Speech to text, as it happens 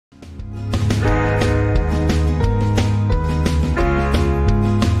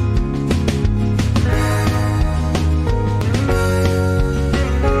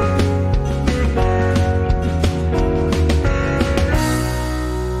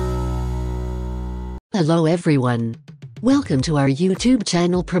Hello everyone. Welcome to our YouTube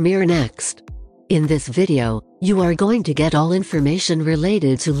channel Premiere Next. In this video, you are going to get all information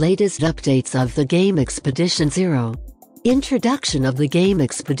related to latest updates of the game Expedition Zero. Introduction of the game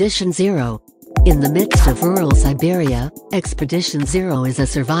Expedition Zero. In the midst of rural Siberia, Expedition Zero is a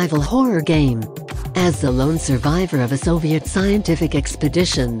survival horror game. As the lone survivor of a Soviet scientific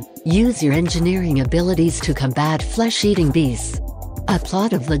expedition, use your engineering abilities to combat flesh-eating beasts. A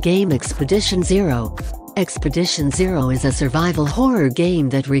plot of the game Expedition Zero. Expedition Zero is a survival horror game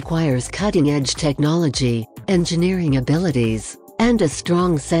that requires cutting-edge technology, engineering abilities, and a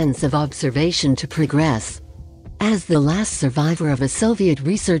strong sense of observation to progress. As the last survivor of a Soviet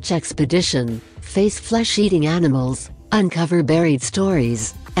research expedition, face flesh-eating animals, uncover buried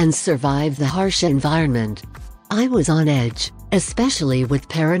stories, and survive the harsh environment. I was on edge, especially with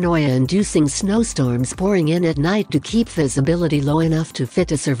paranoia-inducing snowstorms pouring in at night to keep visibility low enough to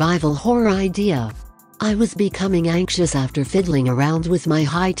fit a survival horror idea. I was becoming anxious after fiddling around with my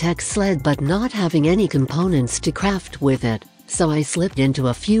high-tech sled but not having any components to craft with it, so I slipped into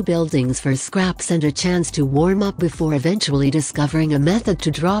a few buildings for scraps and a chance to warm up before eventually discovering a method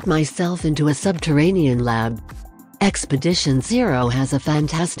to drop myself into a subterranean lab. Expedition Zero has a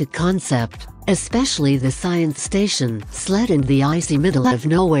fantastic concept, especially the science station sled in the icy middle of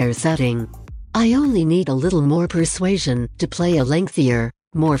nowhere setting. I only need a little more persuasion to play a lengthier,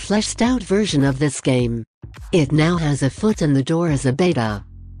 more fleshed-out version of this game. It now has a foot in the door as a beta.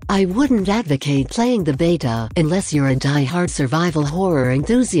 I wouldn't advocate playing the beta unless you're a die-hard survival horror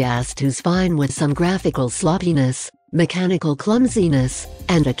enthusiast who's fine with some graphical sloppiness, mechanical clumsiness,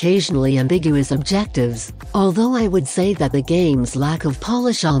 and occasionally ambiguous objectives, although I would say that the game's lack of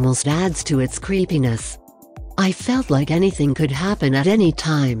polish almost adds to its creepiness. I felt like anything could happen at any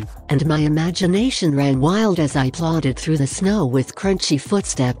time, and my imagination ran wild as I plodded through the snow with crunchy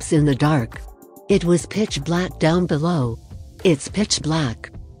footsteps in the dark. It was pitch black down below. It's pitch black.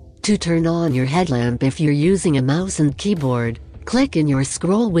 To turn on your headlamp if you're using a mouse and keyboard, click in your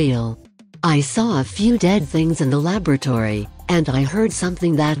scroll wheel. I saw a few dead things in the laboratory, and I heard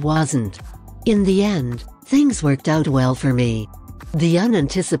something that wasn't. In the end, things worked out well for me. The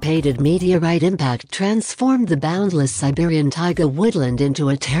unanticipated meteorite impact transformed the boundless Siberian taiga woodland into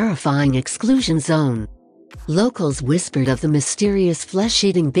a terrifying exclusion zone. Locals whispered of the mysterious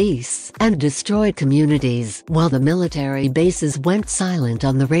flesh-eating beasts and destroyed communities, while the military bases went silent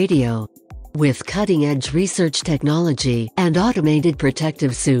on the radio. With cutting-edge research technology and automated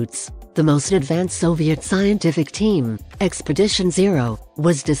protective suits, the most advanced Soviet scientific team, Expedition Zero,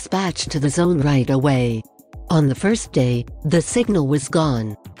 was dispatched to the zone right away. On the first day, the signal was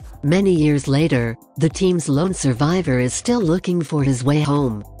gone. Many years later, the team's lone survivor is still looking for his way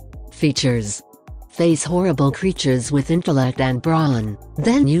home. Features: face horrible creatures with intellect and brawn,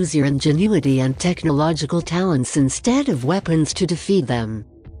 then use your ingenuity and technological talents instead of weapons to defeat them.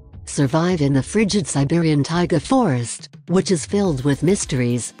 Survive in the frigid Siberian taiga forest, which is filled with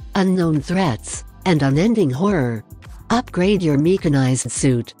mysteries, unknown threats, and unending horror. Upgrade your mechanized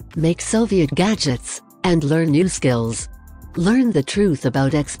suit, make Soviet gadgets, and learn new skills. Learn the truth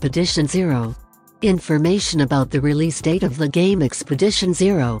about Expedition Zero. Information about the release date of the game Expedition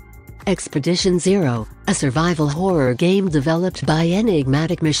Zero. Expedition Zero, a survival horror game developed by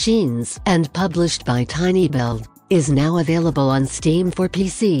Enigmatic Machines and published by TinyBuild, is now available on Steam for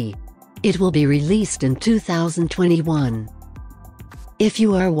PC. It will be released in 2021. If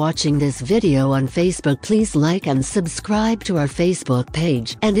you are watching this video on Facebook, please like and subscribe to our Facebook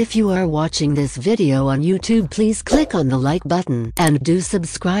page, and if you are watching this video on YouTube, please click on the like button and do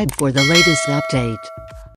subscribe for the latest update.